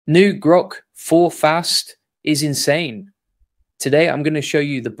New Grok 4 Fast is insane. Today, I'm going to show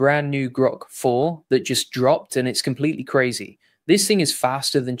you the brand new Grok 4 that just dropped, and it's completely crazy. This thing is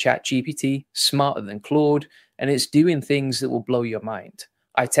faster than ChatGPT, smarter than Claude, and it's doing things that will blow your mind.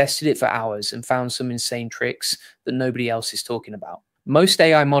 I tested it for hours and found some insane tricks that nobody else is talking about. Most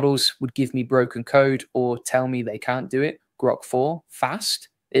AI models would give me broken code or tell me they can't do it. Grok 4 Fast,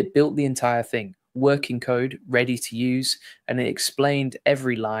 it built the entire thing. Working code, ready to use, and it explained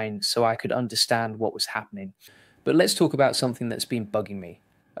every line so I could understand what was happening. But let's talk about something that's been bugging me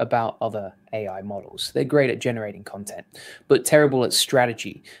about other AI models. They're great at generating content, but terrible at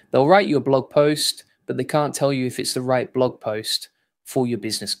strategy. They'll write you a blog post, but they can't tell you if it's the right blog post for your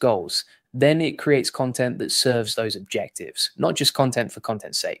business goals. Then it creates content that serves those objectives, not just content for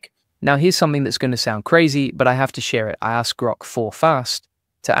content's sake. Now, here's something that's going to sound crazy, but I have to share it. I asked Grok 4 Fast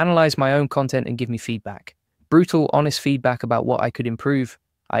to analyze my own content and give me feedback. Brutal, honest feedback about what I could improve.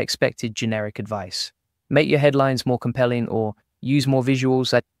 I expected generic advice. Make your headlines more compelling or use more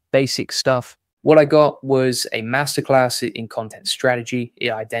visuals, that basic stuff. What I got was a masterclass in content strategy.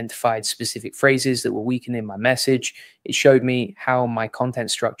 It identified specific phrases that were weakening my message. It showed me how my content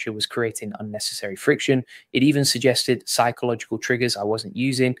structure was creating unnecessary friction. It even suggested psychological triggers I wasn't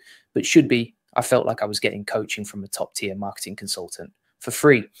using, but should be. I felt like I was getting coaching from a top-tier marketing consultant for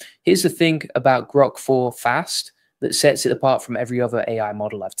free. Here's the thing about Grok 4 Fast that sets it apart from every other AI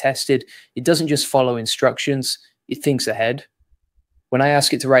model I've tested. It doesn't just follow instructions, it thinks ahead. When I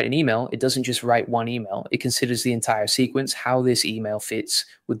ask it to write an email, it doesn't just write one email. It considers the entire sequence, how this email fits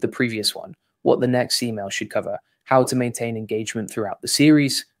with the previous one, what the next email should cover, how to maintain engagement throughout the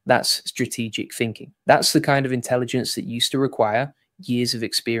series. That's strategic thinking. That's the kind of intelligence that used to require years of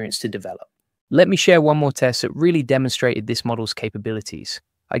experience to develop. Let me share one more test that really demonstrated this model's capabilities.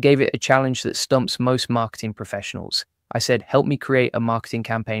 I gave it a challenge that stumps most marketing professionals. I said, help me create a marketing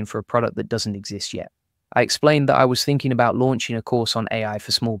campaign for a product that doesn't exist yet. I explained that I was thinking about launching a course on AI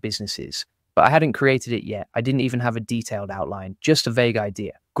for small businesses, but I hadn't created it yet. I didn't even have a detailed outline, just a vague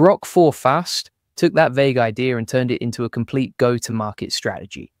idea. Grok 4 Fast took that vague idea and turned it into a complete go-to-market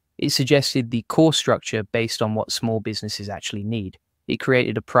strategy. It suggested the course structure based on what small businesses actually need. It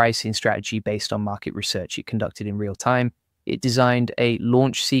created a pricing strategy based on market research it conducted in real time. It designed a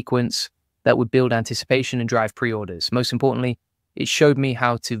launch sequence that would build anticipation and drive pre-orders. Most importantly, it showed me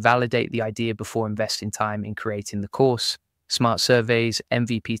how to validate the idea before investing time in creating the course, smart surveys,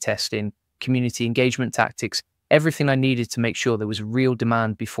 MVP testing, community engagement tactics, everything I needed to make sure there was real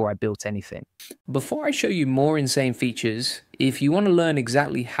demand before I built anything. Before I show you more insane features, if you want to learn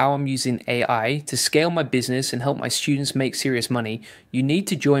exactly how I'm using AI to scale my business and help my students make serious money, you need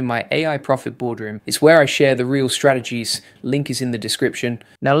to join my AI Profit Boardroom. It's where I share the real strategies. Link is in the description.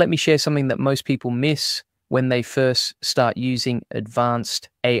 Now let me share something that most people miss when they first start using advanced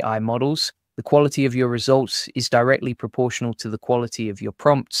AI models. The quality of your results is directly proportional to the quality of your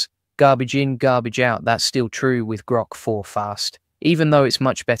prompts. Garbage in, garbage out. That's still true with Grok 4 Fast, even though it's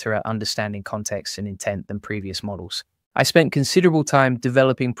much better at understanding context and intent than previous models. I spent considerable time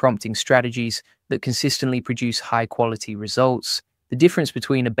developing prompting strategies that consistently produce high-quality results. The difference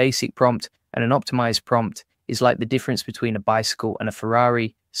between a basic prompt and an optimized prompt is like the difference between a bicycle and a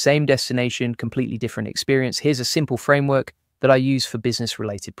Ferrari. Same destination, completely different experience. Here's a simple framework that I use for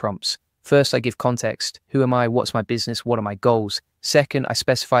business-related prompts. First, I give context. Who am I? What's my business? What are my goals? Second, I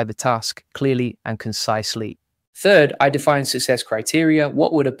specify the task clearly and concisely. Third, I define success criteria.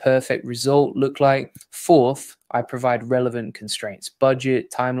 What would a perfect result look like? Fourth, I provide relevant constraints,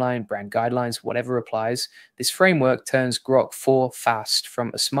 budget, timeline, brand guidelines, whatever applies. This framework turns Grok 4 Fast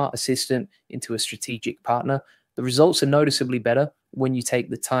from a smart assistant into a strategic partner. The results are noticeably better when you take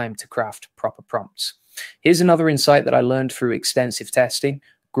the time to craft proper prompts. Here's another insight that I learned through extensive testing.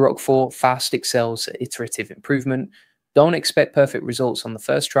 Grok 4 Fast excels at iterative improvement. Don't expect perfect results on the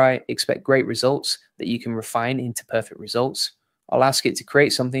first try. Expect great results that you can refine into perfect results. I'll ask it to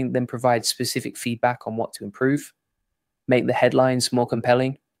create something, then provide specific feedback on what to improve. Make the headlines more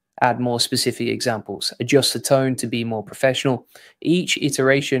compelling. Add more specific examples. Adjust the tone to be more professional. Each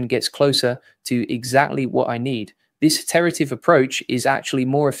iteration gets closer to exactly what I need. This iterative approach is actually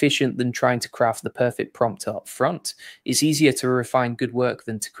more efficient than trying to craft the perfect prompt up front. It's easier to refine good work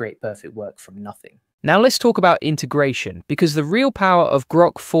than to create perfect work from nothing. Now let's talk about integration, because the real power of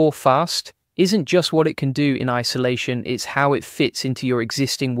Grok 4 Fast isn't just what it can do in isolation, it's how it fits into your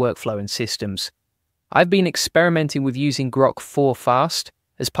existing workflow and systems. I've been experimenting with using Grok 4 Fast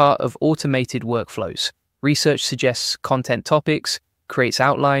as part of automated workflows. Research suggests content topics, creates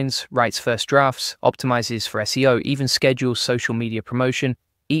outlines, writes first drafts, optimizes for SEO, even schedules social media promotion.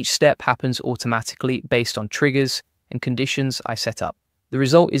 Each step happens automatically based on triggers and conditions I set up. The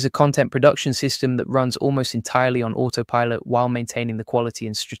result is a content production system that runs almost entirely on autopilot while maintaining the quality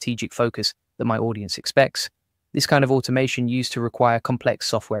and strategic focus that my audience expects. This kind of automation used to require complex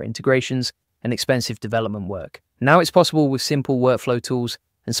software integrations and expensive development work. Now it's possible with simple workflow tools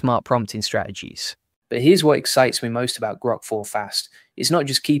and smart prompting strategies. But here's what excites me most about Grok 4 Fast. It's not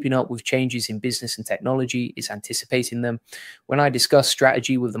just keeping up with changes in business and technology, it's anticipating them. When I discuss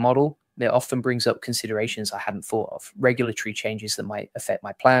strategy with the model, it often brings up considerations I hadn't thought of. Regulatory changes that might affect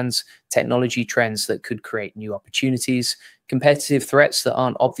my plans, technology trends that could create new opportunities, competitive threats that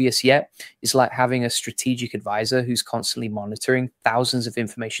aren't obvious yet. It's like having a strategic advisor who's constantly monitoring thousands of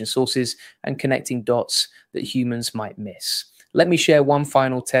information sources and connecting dots that humans might miss. Let me share one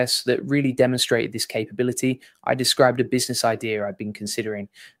final test that really demonstrated this capability. I described a business idea I've been considering,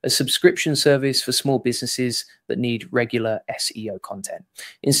 a subscription service for small businesses that need regular SEO content.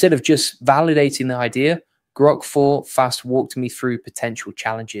 Instead of just validating the idea, Grok 4 Fast walked me through potential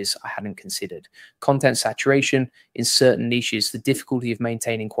challenges I hadn't considered. Content saturation in certain niches, the difficulty of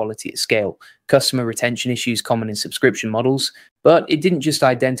maintaining quality at scale, customer retention issues common in subscription models. But it didn't just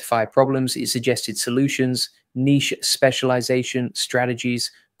identify problems, it suggested solutions, niche specialization,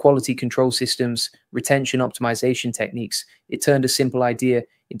 strategies, quality control systems, retention optimization techniques. It turned a simple idea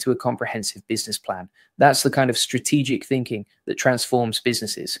into a comprehensive business plan. That's the kind of strategic thinking that transforms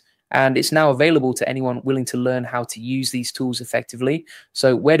businesses. And it's now available to anyone willing to learn how to use these tools effectively.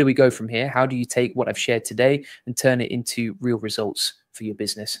 So where do we go from here? How do you take what I've shared today and turn it into real results for your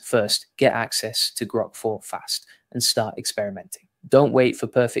business? First, get access to Grok 4 Fast and start experimenting. Don't wait for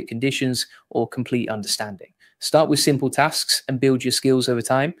perfect conditions or complete understanding. Start with simple tasks and build your skills over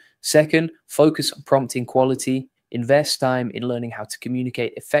time. Second, focus on prompting quality. Invest time in learning how to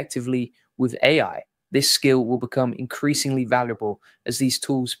communicate effectively with AI. This skill will become increasingly valuable as these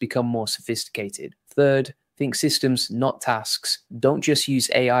tools become more sophisticated. Third, think systems, not tasks. Don't just use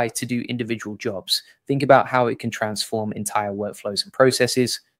AI to do individual jobs. Think about how it can transform entire workflows and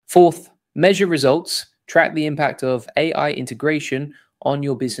processes. Fourth, measure results. Track the impact of AI integration on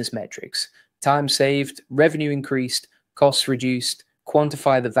your business metrics. Time saved, revenue increased, costs reduced.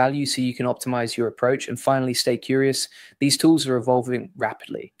 Quantify the value so you can optimize your approach. And finally, stay curious. These tools are evolving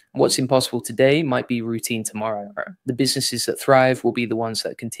rapidly. What's impossible today might be routine tomorrow. The businesses that thrive will be the ones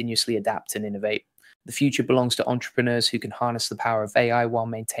that continuously adapt and innovate. The future belongs to entrepreneurs who can harness the power of AI while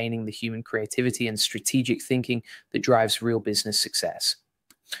maintaining the human creativity and strategic thinking that drives real business success.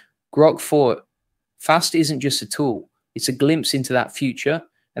 Grok 4 Fast isn't just a tool. It's a glimpse into that future,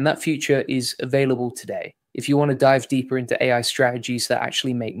 and that future is available today. If you want to dive deeper into AI strategies that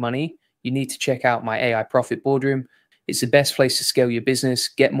actually make money, you need to check out my AI Profit Boardroom. It's the best place to scale your business,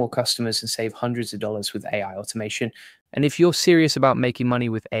 get more customers, and save hundreds of dollars with AI automation. And if you're serious about making money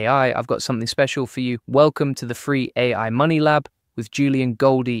with AI, I've got something special for you. Welcome to the free AI Money Lab with Julian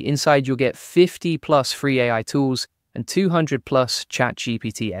Goldie. Inside, you'll get 50 plus free AI tools and 200 plus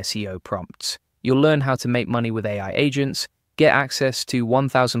ChatGPT SEO prompts. You'll learn how to make money with AI agents, get access to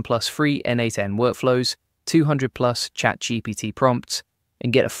 1,000 plus free N8N workflows, 200 plus ChatGPT prompts,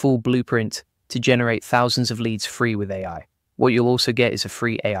 and get a full blueprint to generate thousands of leads free with AI. What you'll also get is a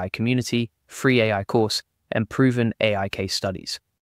free AI community, free AI course, and proven AI case studies.